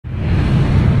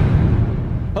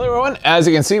everyone, as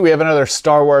you can see, we have another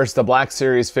Star Wars The Black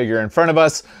Series figure in front of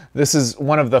us. This is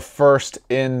one of the first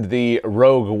in the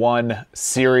Rogue One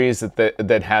series that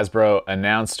Hasbro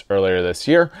announced earlier this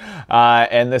year.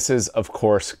 And this is, of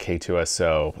course,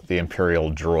 K-2SO, the Imperial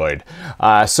droid.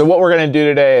 So what we're going to do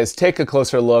today is take a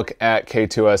closer look at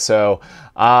K-2SO.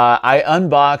 I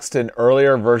unboxed an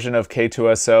earlier version of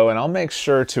K-2SO, and I'll make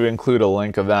sure to include a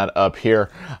link of that up here.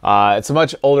 It's a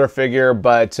much older figure,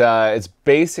 but it's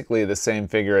basically the same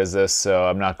figure as this, so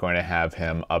I'm not going to have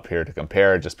him up here to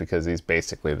compare just because he's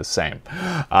basically the same.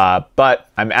 But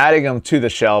I'm adding him to the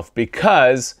shelf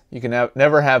because you can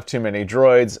never have too many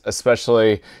droids,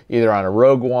 especially either on a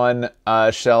Rogue One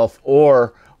shelf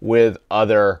or with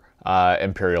other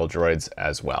Imperial droids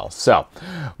as well. So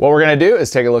what we're going to do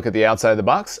is take a look at the outside of the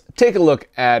box, take a look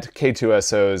at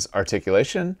K-2SO's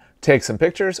articulation, take some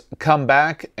pictures, come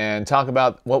back and talk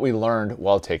about what we learned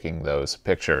while taking those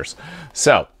pictures.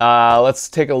 So let's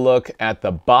take a look at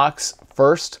the box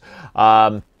first.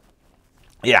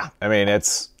 Yeah, I mean,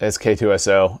 it's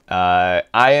K-2SO.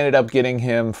 I ended up getting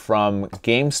him from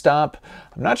GameStop.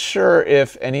 I'm not sure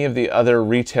if any of the other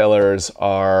retailers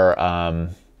are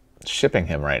shipping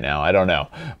him right now. I don't know,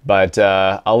 but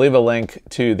I'll leave a link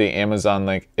to the Amazon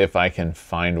link if I can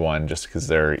find one, just because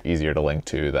they're easier to link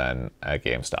to than at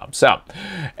GameStop. So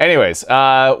anyways,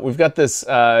 we've got this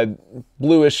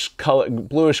bluish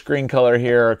green color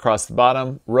here across the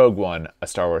bottom. Rogue One, A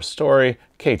Star Wars Story,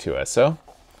 K-2SO.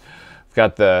 We've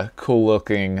got the cool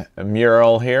looking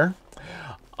mural here.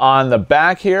 On the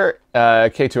back here,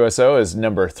 K-2SO is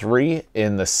number 3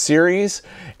 in the series,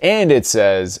 and it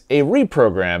says, a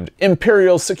reprogrammed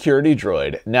Imperial security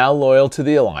droid, now loyal to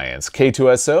the Alliance.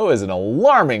 K-2SO is an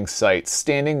alarming sight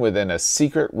standing within a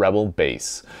secret rebel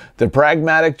base. The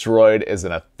pragmatic droid is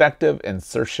an effective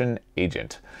insertion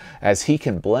agent, as he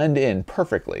can blend in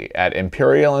perfectly at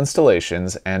Imperial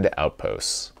installations and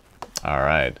outposts. All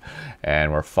right,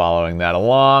 and we're following that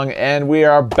along, and we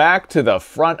are back to the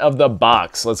front of the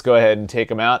box. Let's go ahead and take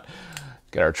them out.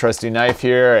 Get our trusty knife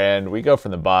here, and we go from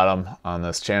the bottom on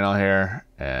this channel here,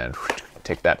 and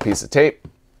take that piece of tape.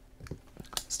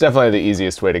 It's definitely the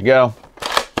easiest way to go.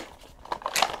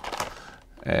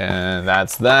 And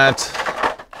that's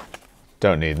that.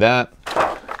 Don't need that.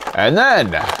 And then,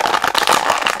 we got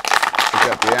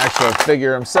the actual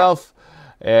figure himself,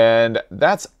 and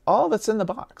that's all that's in the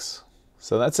box.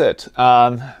 So that's it.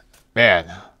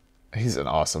 Man, he's an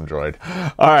awesome droid.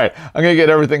 All right, I'm gonna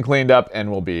get everything cleaned up and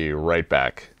we'll be right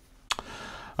back.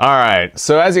 All right,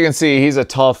 so as you can see, he's a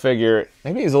tall figure.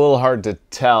 Maybe he's a little hard to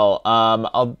tell.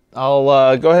 I'll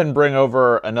go ahead and bring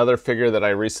over another figure that I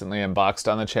recently unboxed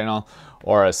on the channel,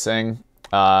 Aura Singh.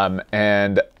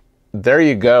 And there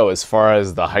you go as far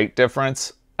as the height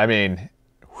difference. I mean,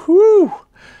 whew.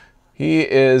 He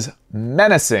is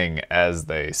menacing, as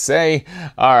they say.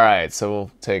 All right, so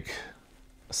we'll take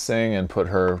Sing and put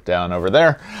her down over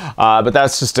there. But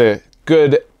that's just a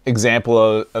good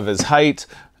example of his height.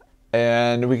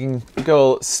 And we can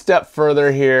go a step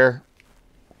further here.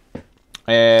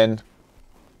 And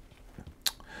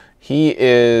he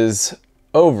is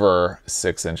over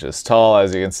 6 inches tall,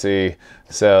 as you can see.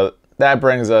 So that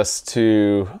brings us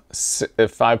to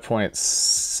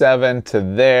 5.7 to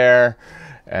there.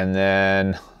 And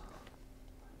then,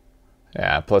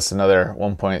 yeah, plus another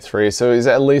 1.3. So he's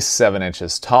at least 7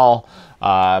 inches tall.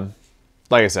 Like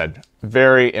I said,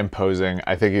 very imposing.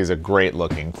 I think he's a great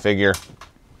looking figure.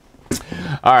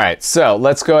 All right, so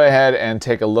let's go ahead and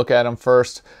take a look at him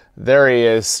first. There he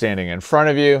is standing in front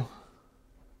of you.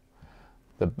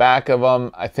 The back of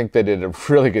him, I think they did a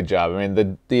really good job. I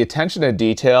mean, the attention to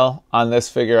detail on this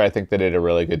figure, I think they did a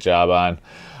really good job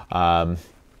on.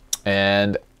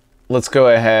 And let's go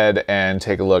ahead and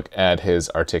take a look at his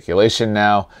articulation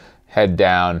now. Head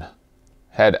down,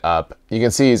 head up. You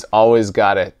can see he's always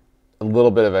got a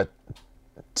little bit of a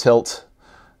tilt.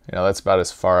 You know, that's about as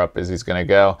far up as he's gonna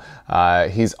go.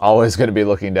 He's always gonna be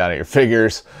looking down at your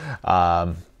figures,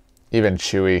 even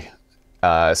Chewie.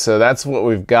 So that's what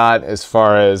we've got as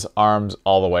far as arms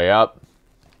all the way up.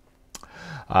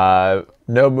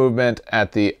 No movement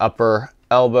at the upper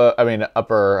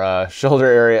shoulder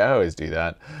area. I always do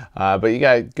that. But you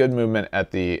got good movement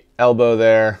at the elbow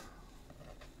there.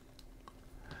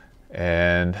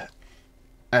 And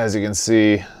as you can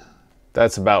see,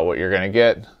 that's about what you're gonna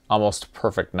get. Almost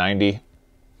perfect 90.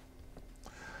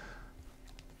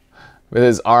 With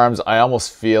his arms, I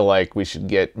almost feel like we should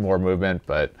get more movement,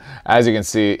 but as you can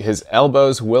see, his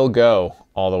elbows will go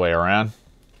all the way around.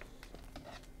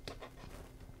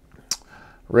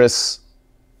 Wrists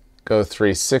go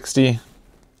 360,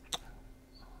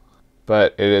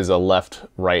 but it is a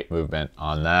left-right movement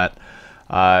on that.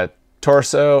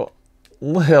 Torso,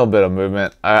 little bit of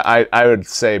movement. I would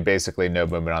say basically no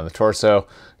movement on the torso.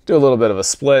 Do a little bit of a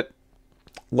split.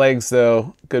 Legs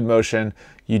though, good motion.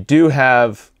 You do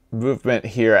have movement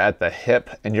here at the hip,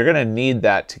 and you're gonna need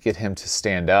that to get him to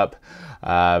stand up.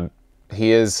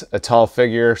 He is a tall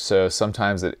figure, so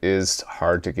sometimes it is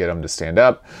hard to get him to stand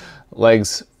up.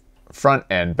 Legs front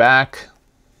and back.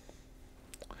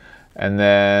 And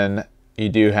then you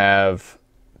do have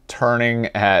turning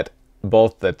at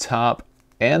both the top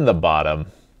and the bottom.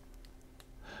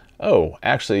 Oh,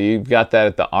 actually you've got that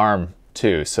at the arm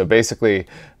too. So basically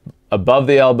above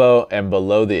the elbow and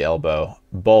below the elbow,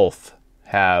 both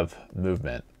have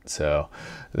movement. So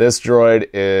this droid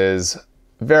is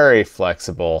very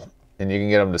flexible, and you can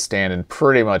get him to stand in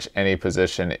pretty much any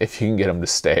position if you can get him to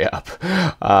stay up.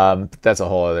 That's a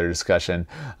whole other discussion.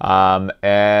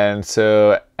 And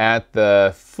so at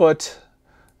the foot,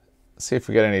 let's see if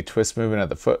we get any twist movement at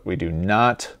the foot. We do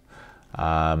not.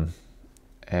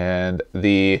 And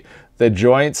the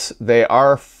joints, they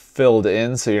are filled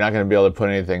in, so you're not going to be able to put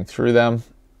anything through them,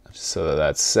 just so that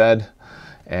that's said.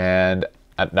 And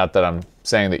not that I'm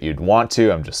saying that you'd want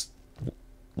to, I'm just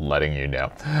letting you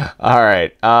know. All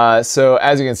right, so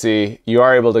as you can see, you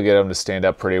are able to get them to stand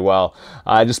up pretty well.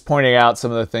 Just pointing out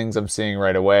some of the things I'm seeing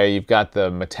right away. You've got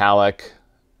the metallic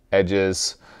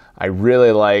edges. I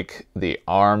really like the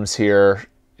arms here.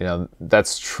 You know,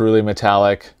 that's truly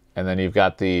metallic. And then you've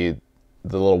got the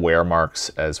little wear marks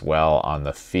as well on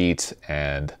the feet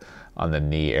and on the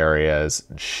knee areas,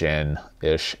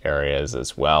 shin-ish areas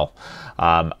as well.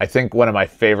 I think one of my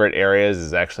favorite areas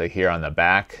is actually here on the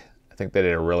back. I think they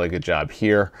did a really good job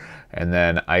here. And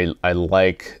then I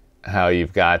like how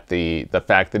you've got the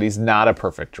fact that he's not a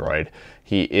perfect droid.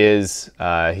 He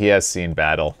has seen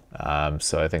battle.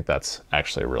 So I think that's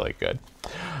actually really good.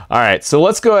 All right, so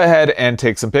let's go ahead and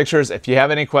take some pictures. If you have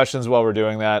any questions while we're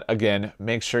doing that, again,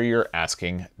 make sure you're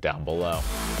asking down below.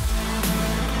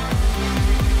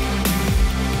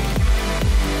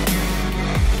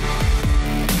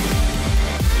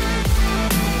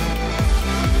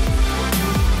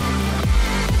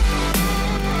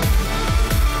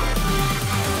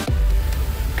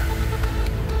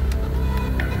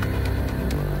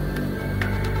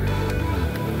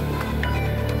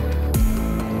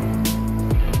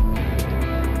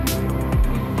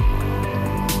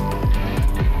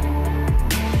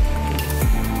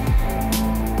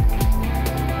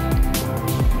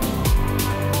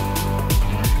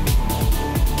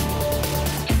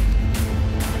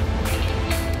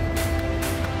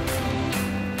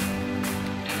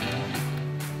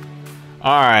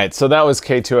 All right, so that was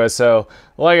K-2SO.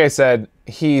 Like I said,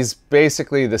 he's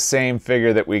basically the same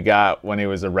figure that we got when he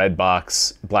was a red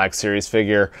box Black Series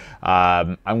figure.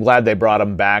 I'm glad they brought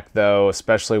him back though,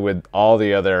 especially with all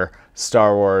the other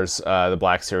Star Wars, the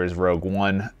Black Series Rogue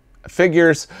One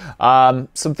figures.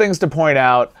 Some things to point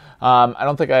out. I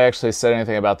don't think I actually said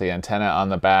anything about the antenna on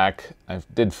the back. I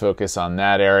did focus on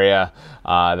that area.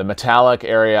 The metallic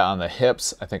area on the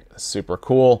hips, I think is super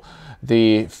cool.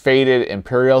 The faded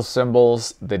Imperial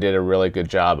symbols, they did a really good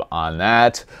job on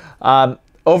that.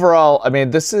 Overall, I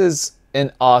mean, this is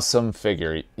an awesome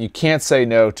figure. You can't say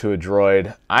no to a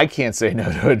droid. I can't say no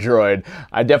to a droid.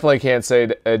 I definitely can't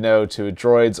say no to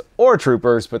droids or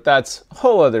troopers, but that's a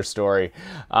whole other story.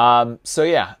 So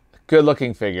yeah, good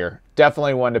looking figure.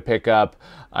 Definitely one to pick up.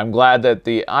 I'm glad that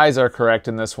the eyes are correct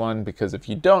in this one, because if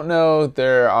you don't know,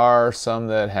 there are some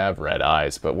that have red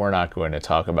eyes, but we're not going to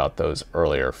talk about those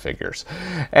earlier figures.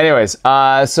 Anyways,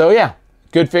 so yeah,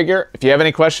 good figure. If you have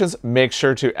any questions, make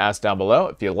sure to ask down below.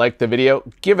 If you liked the video,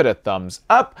 give it a thumbs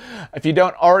up. If you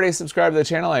don't already subscribe to the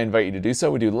channel, I invite you to do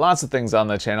so. We do lots of things on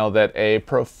the channel that a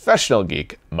professional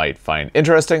geek might find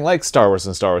interesting, like Star Wars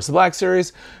and Star Wars The Black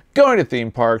Series, going to theme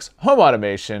parks, home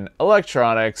automation,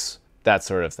 electronics, that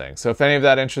sort of thing. So if any of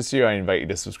that interests you, I invite you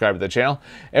to subscribe to the channel.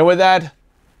 And with that,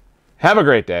 have a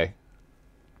great day.